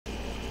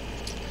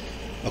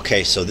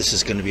Okay, so this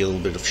is going to be a little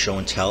bit of show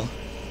and tell.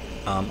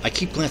 I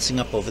keep glancing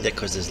up over there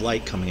because there's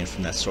light coming in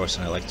from that source,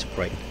 and I like to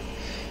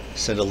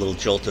send a little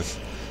jolt of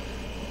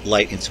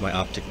light into my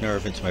optic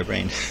nerve, into my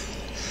brain.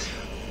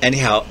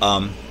 Anyhow,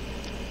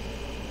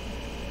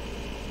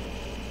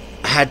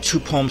 I had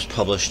 2 poems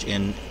published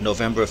in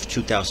November of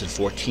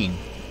 2014.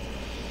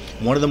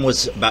 One of them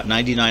was about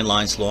 99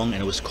 lines long,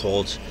 and it was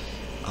called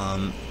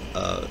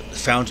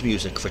Found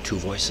Music for 2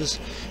 Voices.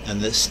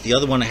 And the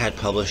other one I had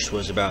published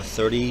was about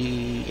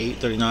 38,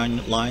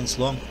 39 lines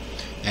long,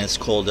 and it's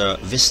called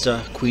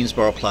Vista,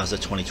 Queensboro Plaza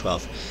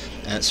 2012.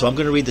 And so I'm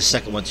going to read the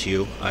second one to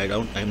you.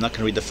 I'm not going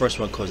to read the first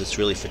one because it's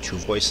really for 2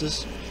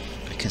 voices.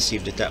 I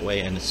conceived it that way,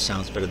 and it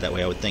sounds better that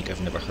way. I would think.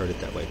 I've never heard it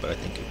that way, but I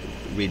think it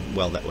would read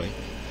well that way.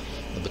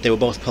 But they were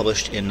both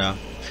published in, well,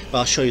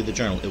 I'll show you the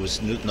journal. It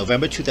was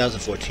November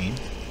 2014,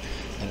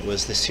 and it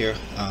was this here.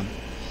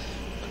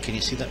 Can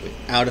you see that?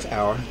 Out of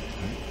Hour.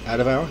 Right? Out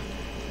of Hour.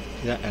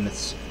 See that? And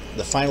it's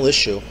the final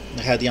issue.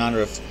 I had the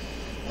honor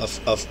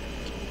of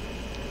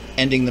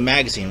ending the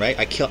magazine, right?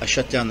 I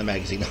shut down the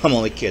magazine. I'm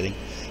only kidding.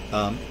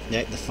 Yeah,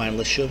 the final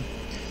issue.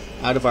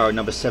 Out of Hour,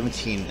 number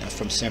 17,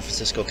 from San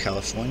Francisco,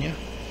 California.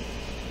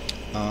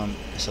 You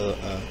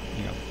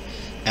know,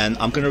 and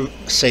I'm going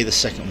to say the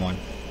second one,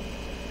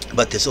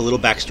 but there's a little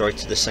backstory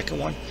to the second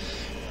one.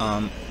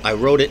 I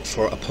wrote it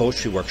for a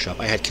poetry workshop.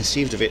 I had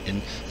conceived of it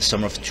in the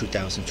summer of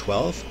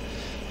 2012,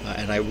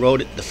 and I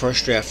wrote it, the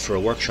first draft, for a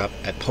workshop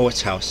at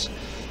Poet's House,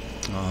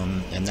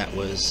 and that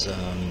was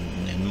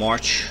in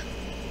March,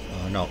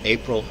 no,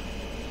 April,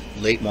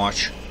 late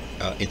March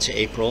into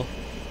April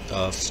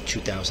of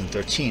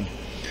 2013.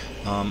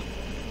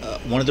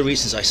 One of the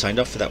reasons I signed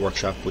up for that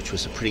workshop, which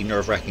was a pretty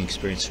nerve-wracking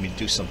experience for me to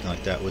do something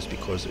like that, was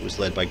because it was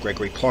led by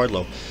Gregory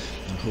Pardlow,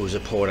 who was a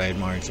poet I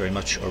admired very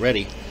much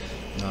already.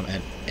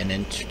 And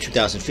in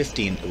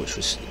 2015, which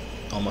was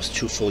almost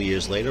 2 full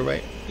years later,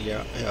 right?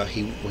 Yeah,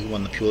 he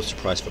won the Pulitzer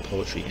Prize for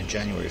Poetry in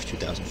January of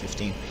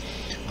 2015.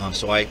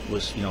 So I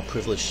was,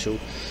 privileged to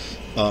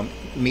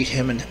meet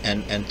him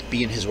and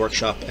be in his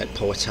workshop at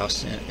Poet's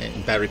House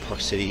in Battery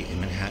Park City in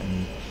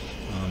Manhattan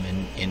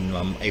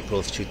in April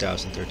of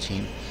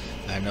 2013,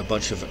 and a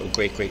bunch of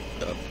great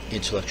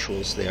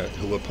intellectuals there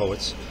who were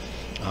poets.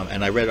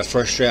 And I read a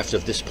first draft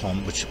of this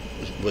poem, which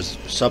was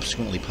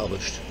subsequently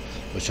published,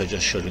 which I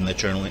just showed in that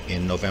journal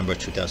in November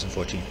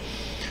 2014.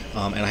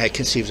 And I had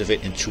conceived of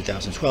it in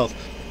 2012.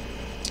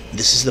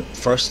 This is the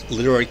first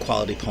literary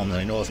quality poem that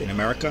I know of in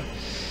America,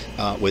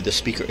 where the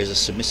speaker is a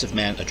submissive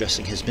man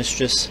addressing his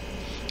mistress.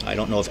 I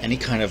don't know of any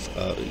kind of,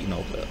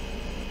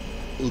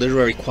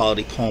 literary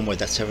quality poem where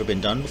that's ever been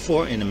done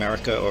before in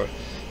America. Or,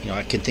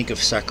 I can think of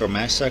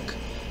Sacher-Masoch,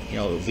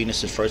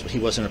 Venus and Furs, but he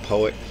wasn't a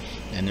poet.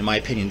 And in my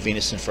opinion,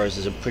 Venus and Furs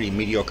is a pretty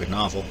mediocre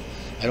novel.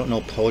 I don't know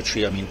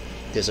poetry. I mean,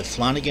 there's a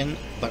Flanagan,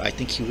 but I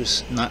think he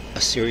was not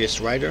a serious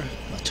writer.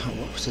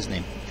 What was his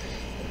name?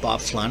 Bob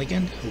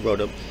Flanagan, who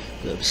wrote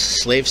the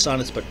slave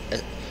sonnets, but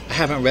I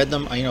haven't read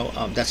them.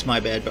 That's my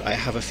bad, but I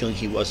have a feeling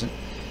he wasn't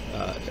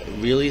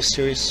really a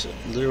serious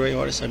literary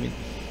artist. I mean,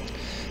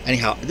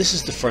 anyhow, this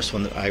is the first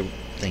one that I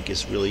think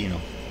is really,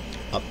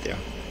 up there.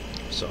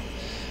 So,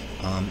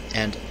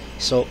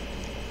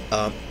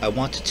 I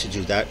wanted to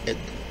do that.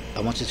 I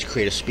wanted to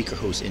create a speaker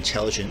who's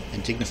intelligent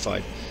and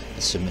dignified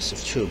and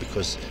submissive too,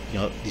 because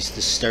these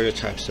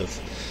stereotypes of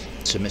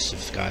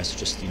submissive guys are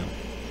just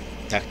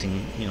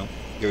acting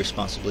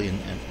irresponsibly,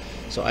 and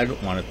so I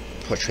don't want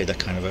to portray that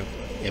kind of a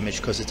image,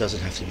 because it doesn't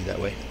have to be that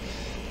way.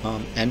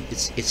 And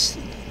it's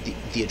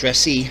the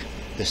addressee.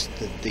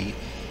 The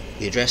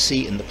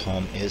addressee in the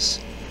poem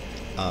is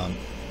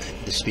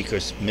the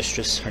speaker's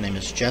mistress. Her name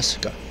is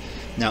Jessica.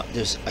 Now,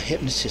 there's a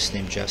hypnotist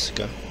named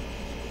Jessica.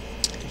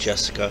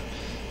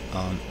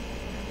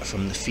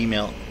 From the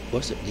female,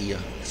 the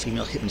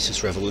Female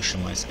Hypnotist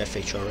Revolution lines,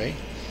 FHRA.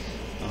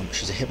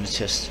 She's a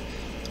hypnotist,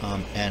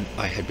 and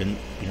I had been,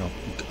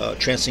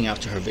 trancing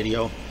out to her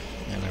video,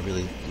 and I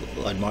really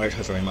admired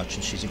her very much,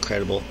 and she's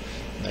incredible.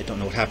 I don't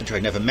know what happened to her.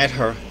 I never met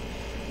her,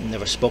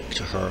 never spoke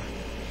to her,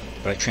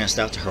 but I tranced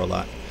out to her a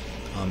lot.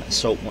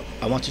 So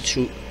I wanted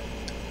to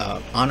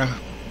honor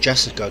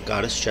Jessica,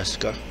 Goddess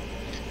Jessica.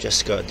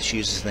 Jessica, she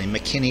uses the name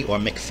McKinney or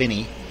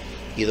McFinney,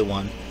 either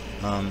one.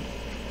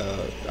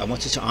 I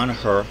wanted to honor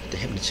her, the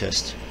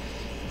hypnotist,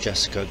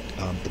 Jessica,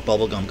 the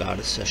bubblegum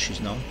goddess, as she's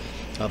known,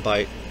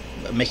 by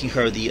making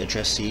her the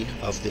addressee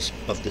of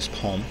this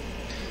poem.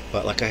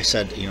 But like I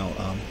said,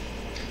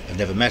 I've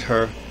never met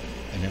her,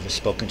 I've never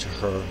spoken to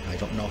her, I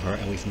don't know her,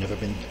 and we've never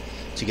been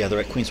together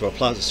at Queensboro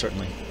Plaza,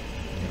 certainly.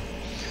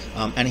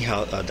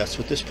 Anyhow, that's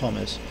what this poem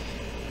is.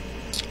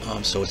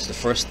 So it's the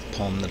first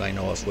poem that I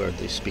know of where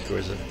the speaker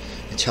is an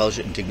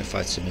intelligent and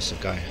dignified submissive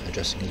guy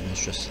addressing his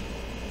mistress.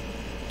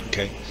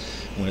 Okay,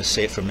 I'm going to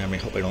say it from memory.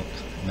 Hope I don't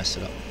mess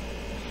it up.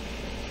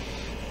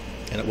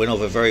 And it went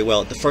over very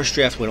well. The first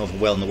draft went over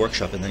well in the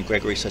workshop, and then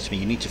Gregory said to me,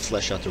 "You need to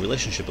flesh out the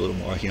relationship a little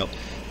more."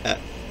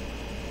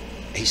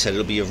 he said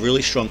it'll be a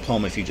really strong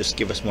poem if you just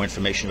give us more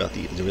information about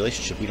the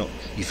relationship. We don't.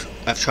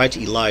 I've tried to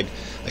elide.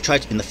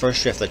 In the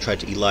first draft. I tried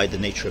to elide the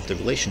nature of the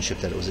relationship,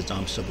 that it was a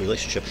dom-sub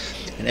relationship,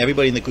 and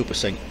everybody in the group was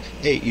saying,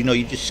 "Hey, you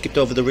just skipped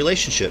over the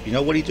relationship.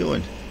 What are you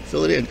doing?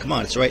 Fill it in. Come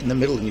on, it's right in the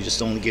middle, and you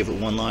just only gave it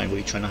one line. What are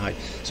you trying to hide?"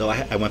 So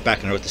I went back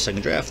and I wrote the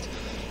second draft,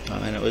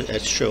 and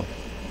it's true.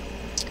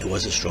 It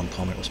was a strong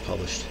poem. It was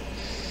published.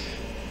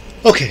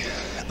 Okay,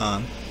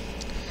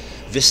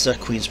 Vista,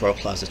 Queensboro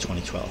Plaza,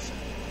 2012.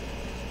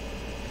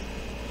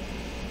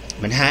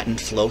 Manhattan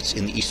floats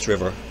in the East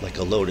River like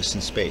a lotus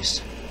in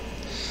space.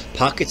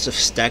 Pockets of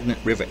stagnant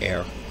river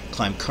air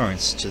climb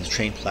currents to the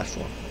train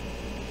platform.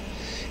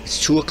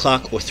 It's 2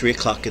 o'clock or 3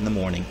 o'clock in the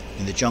morning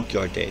in the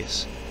junkyard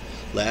days,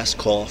 last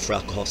call for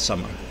alcohol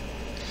summer.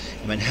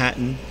 And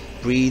Manhattan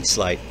breathes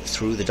light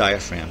through the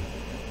diaphragm,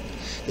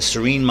 the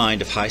serene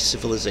mind of high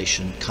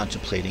civilization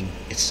contemplating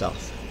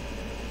itself.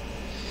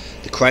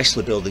 The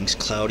Chrysler Building's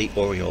cloudy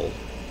aureole,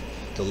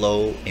 the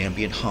low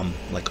ambient hum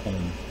like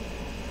Om.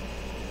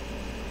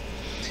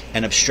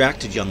 An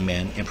abstracted young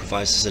man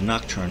improvises a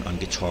nocturne on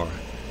guitar,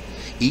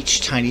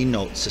 each tiny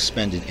note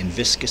suspended in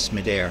viscous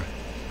midair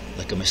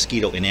like a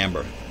mosquito in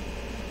amber.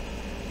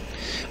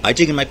 I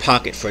dig in my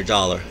pocket for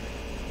 $1.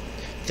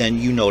 Then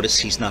you notice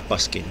he's not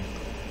busking.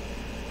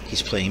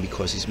 He's playing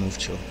because he's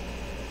moved to.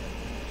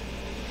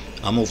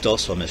 I'm moved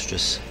also,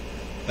 mistress,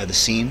 by the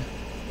scene,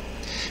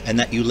 and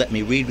that you let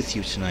me read with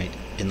you tonight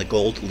in the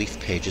gold leaf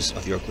pages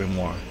of your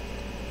grimoire.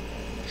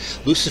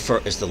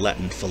 Lucifer is the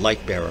Latin for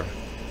light bearer,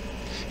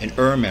 an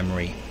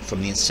memory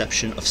from the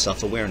inception of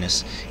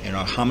self-awareness in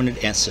our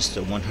hominid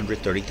ancestor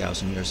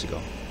 130,000 years ago.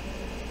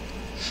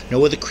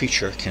 No other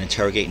creature can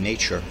interrogate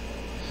nature,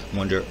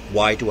 wonder,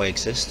 why do I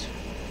exist?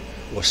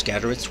 Or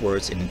scatter its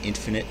words in an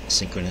infinite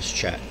synchronous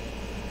chat.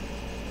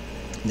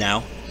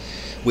 Now,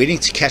 waiting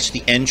to catch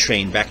the N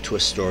train back to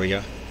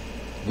Astoria,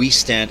 we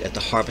stand at the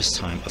harvest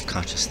time of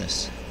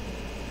consciousness.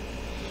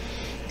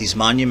 These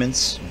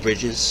monuments,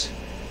 bridges,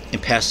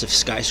 impassive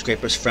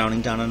skyscrapers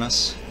frowning down on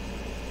us,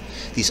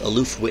 these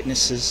aloof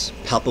witnesses,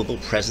 palpable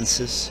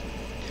presences,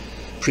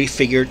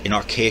 prefigured in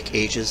archaic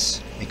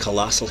ages, in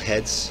colossal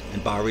heads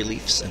and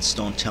bas-reliefs and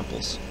stone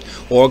temples,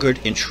 augured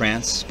in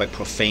trance by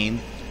profane,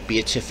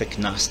 beatific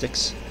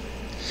Gnostics,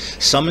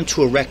 summoned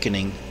to a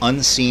reckoning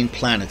unseen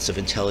planets of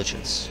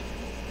intelligence,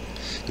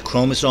 the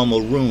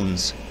chromosomal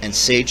runes and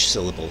sage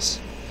syllables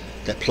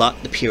that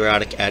plot the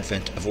periodic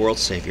advent of world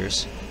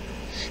saviors,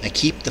 and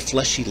keep the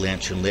fleshy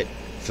lantern lit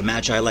for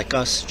magi like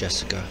us,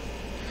 Jessica,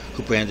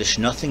 who brandish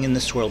nothing in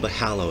this world but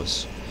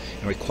hallows,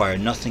 and require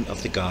nothing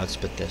of the gods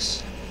but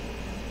this.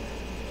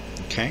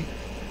 Okay?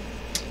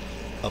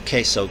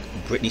 Okay, so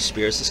Britney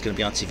Spears is going to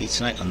be on TV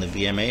tonight on the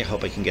VMA. I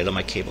hope I can get on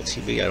my cable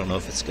TV. I don't know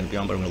if it's going to be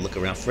on, but I'm going to look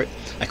around for it.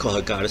 I call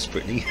her Goddess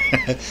Britney.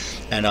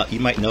 And you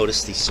might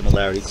notice the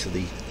similarity to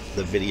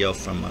the video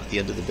from, the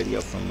end of the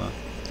video from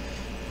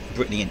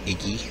Britney and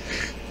Iggy.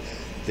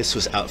 This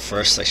was out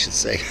first, I should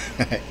say.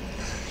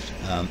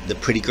 The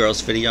Pretty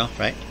Girls video,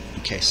 right?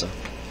 Okay, so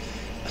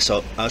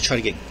I'll try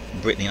to get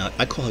Britney out.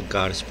 I call her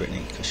Goddess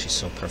Britney because she's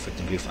so perfect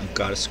and beautiful. And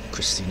Goddess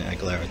Christina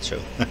Aguilera too.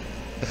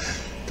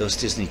 Those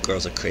Disney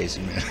girls are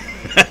crazy,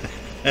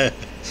 man.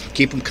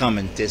 Keep them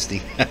coming,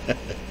 Disney.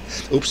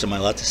 Oops, am I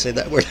allowed to say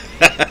that word?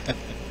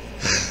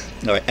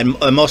 All right, and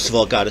most of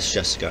all, Goddess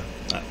Jessica.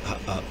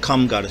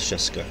 Come, Goddess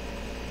Jessica.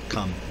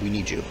 Come, we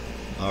need you.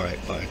 All right,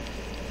 bye.